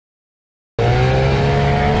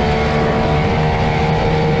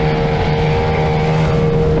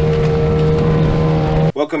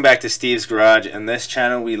Welcome back to Steve's Garage. In this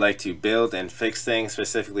channel we like to build and fix things,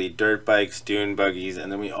 specifically dirt bikes, dune buggies, and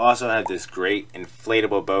then we also have this great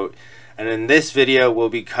inflatable boat. And in this video we'll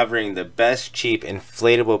be covering the best cheap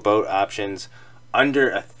inflatable boat options under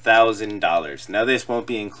 $1,000. Now this won't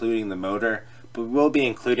be including the motor, but we will be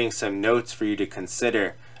including some notes for you to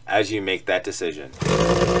consider as you make that decision.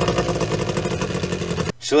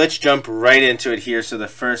 So let's jump right into it here. So the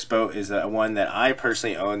first boat is one that I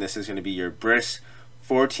personally own. This is going to be your Bris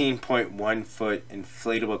 14.1 foot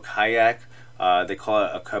inflatable kayak. They call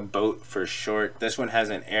it a Kaboat for short. This one has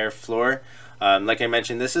an air floor. Like I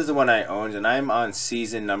mentioned, this is the one I owned, and I'm on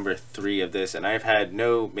season number 3 of this, and I've had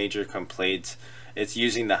no major complaints. It's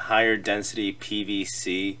using the higher density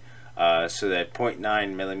PVC, so that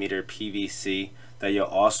 0.9 millimeter PVC that you'll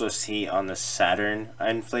also see on the Saturn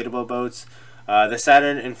inflatable boats. The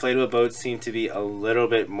Saturn inflatable boats seem to be a little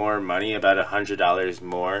bit more money, about $100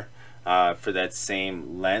 more for that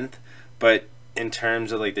same length. But in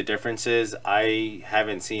terms of like the differences, I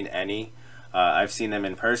haven't seen any. I've seen them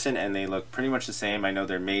in person and they look pretty much the same. I know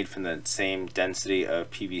they're made from the same density of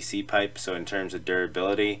PVC pipe, so in terms of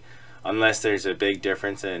durability, unless there's a big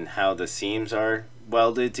difference in how the seams are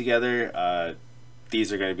welded together,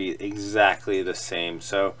 these are going to be exactly the same.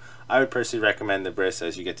 So I would personally recommend the Bris,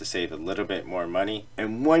 as you get to save a little bit more money.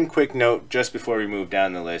 And one quick note just before we move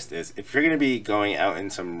down the list is, if you're going to be going out in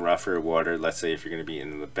some rougher water, let's say if you're going to be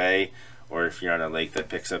in the bay or if you're on a lake that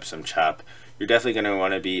picks up some chop, you're definitely going to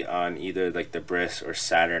want to be on either like the Bris or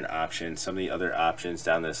Saturn option. Some of the other options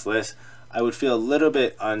down this list I would feel a little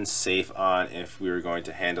bit unsafe on if we were going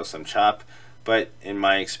to handle some chop. But in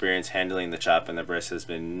my experience, handling the chop in the Bris has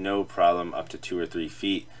been no problem up to 2 or 3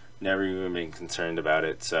 feet. Never even been concerned about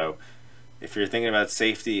it. So if you're thinking about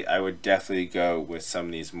safety, I would definitely go with some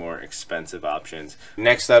of these more expensive options.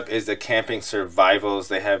 Next up is the Camping Survivals.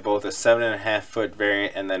 They have both a 7.5 foot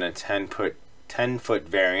variant and then a 10 foot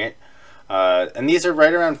variant. And these are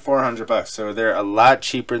right around $400, so they're a lot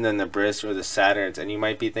cheaper than the Bris or the Saturns. And you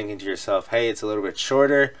might be thinking to yourself, hey, it's a little bit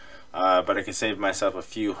shorter, but I could save myself a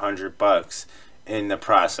few $100 in the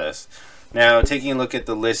process. Now, taking a look at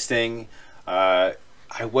the listing,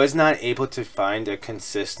 I was not able to find a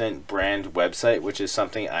consistent brand website, which is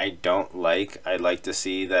something I don't like. I like to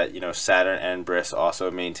see that, you know, Saturn and Bris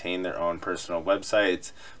also maintain their own personal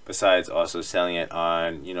websites, besides also selling it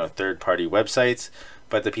on, you know, third-party websites.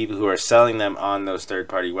 But the people who are selling them on those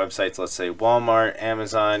third-party websites, let's say Walmart,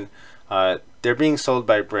 Amazon, they're being sold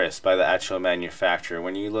by Bris, by the actual manufacturer.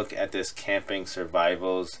 When you look at this Camping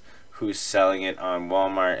Survivals, who's selling it on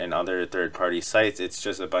Walmart and other third-party sites, it's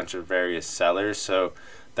just a bunch of various sellers. So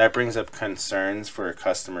that brings up concerns for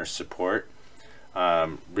customer support.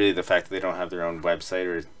 Really the fact that they don't have their own website,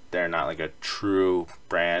 or they're not like a true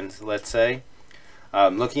brand, let's say.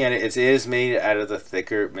 Looking at it, it is made out of the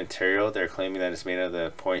thicker material. They're claiming that it's made out of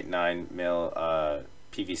the 0.9 mil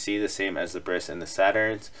PVC, the same as the Bris and the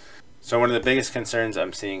Saturns. So one of the biggest concerns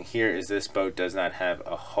I'm seeing here is this boat does not have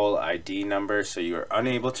a hull ID number, so you are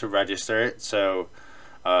unable to register it. So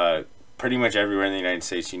pretty much everywhere in the United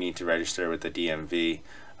States you need to register with the DMV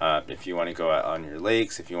if you want to go out on your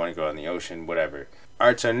lakes, if you want to go out in the ocean, whatever.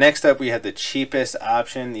 Alright, so next up we have the cheapest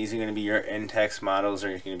option. These are going to be your intex models, or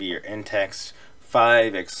going to be your intex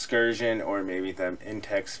 5 Excursion, or maybe the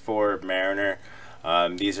intex 4 Mariner.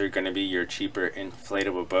 These are going to be your cheaper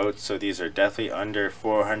inflatable boats, so these are definitely under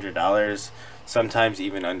 $400, sometimes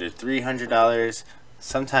even under $300,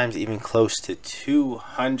 sometimes even close to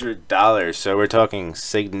 $200. So we're talking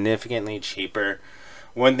significantly cheaper.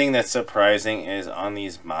 One thing that's surprising is on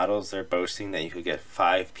these models, they're boasting that you could get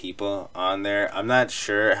 5 people on there. I'm not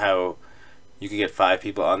sure how you could get 5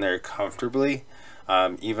 people on there comfortably.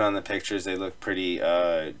 Even on the pictures, they look pretty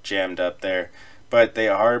jammed up there. But they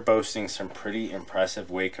are boasting some pretty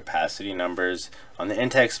impressive weight capacity numbers. On the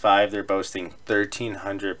Intex 5, they're boasting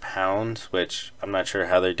 1,300 pounds, which I'm not sure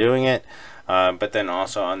how they're doing it. But then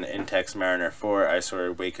also on the Intex Mariner 4, I saw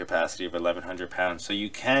a weight capacity of 1,100 pounds. So you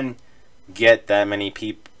can get that many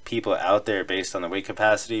people out there based on the weight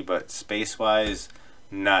capacity, but space-wise,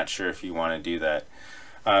 not sure if you want to do that.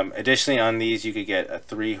 Additionally, on these you could get a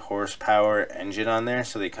 3 horsepower engine on there,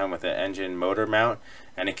 so they come with an engine motor mount,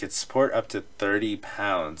 and it could support up to 30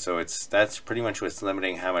 pounds. So that's pretty much what's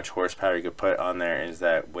limiting how much horsepower you could put on there, is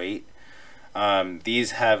that weight.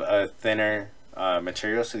 These have a thinner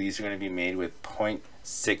material, so these are going to be made with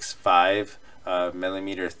 0.65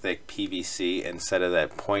 millimeter thick PVC instead of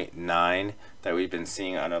that 0.9 that we've been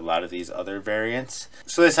seeing on a lot of these other variants.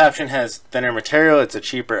 So this option has thinner material. It's a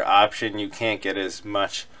cheaper option. You can't get as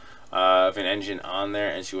much of an engine on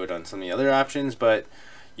there as you would on some of the other options, but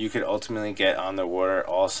you could ultimately get on the water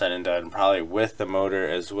all said and done, probably with the motor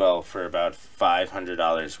as well, for about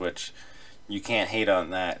 $500, which you can't hate on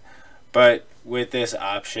that. But with this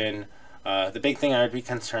option, the big thing I would be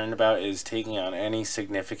concerned about is taking on any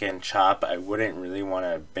significant chop. I wouldn't really want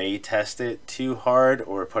to bay test it too hard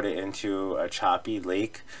or put it into a choppy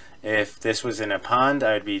lake. If this was in a pond,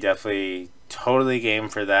 I would be definitely totally game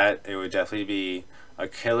for that. It would definitely be a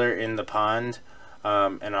killer in the pond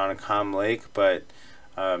and on a calm lake. But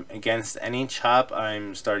against any chop,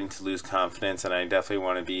 I'm starting to lose confidence, and I definitely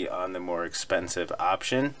want to be on the more expensive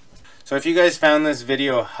option. So if you guys found this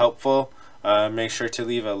video helpful, make sure to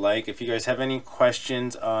leave a like. If you guys have any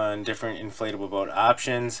questions on different inflatable boat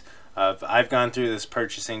options, I've gone through this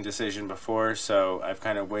purchasing decision before, so I've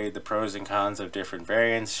kind of weighed the pros and cons of different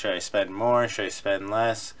variants. Should I spend more? Should I spend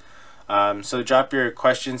less? So drop your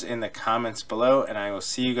questions in the comments below, and I will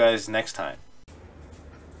see you guys next time.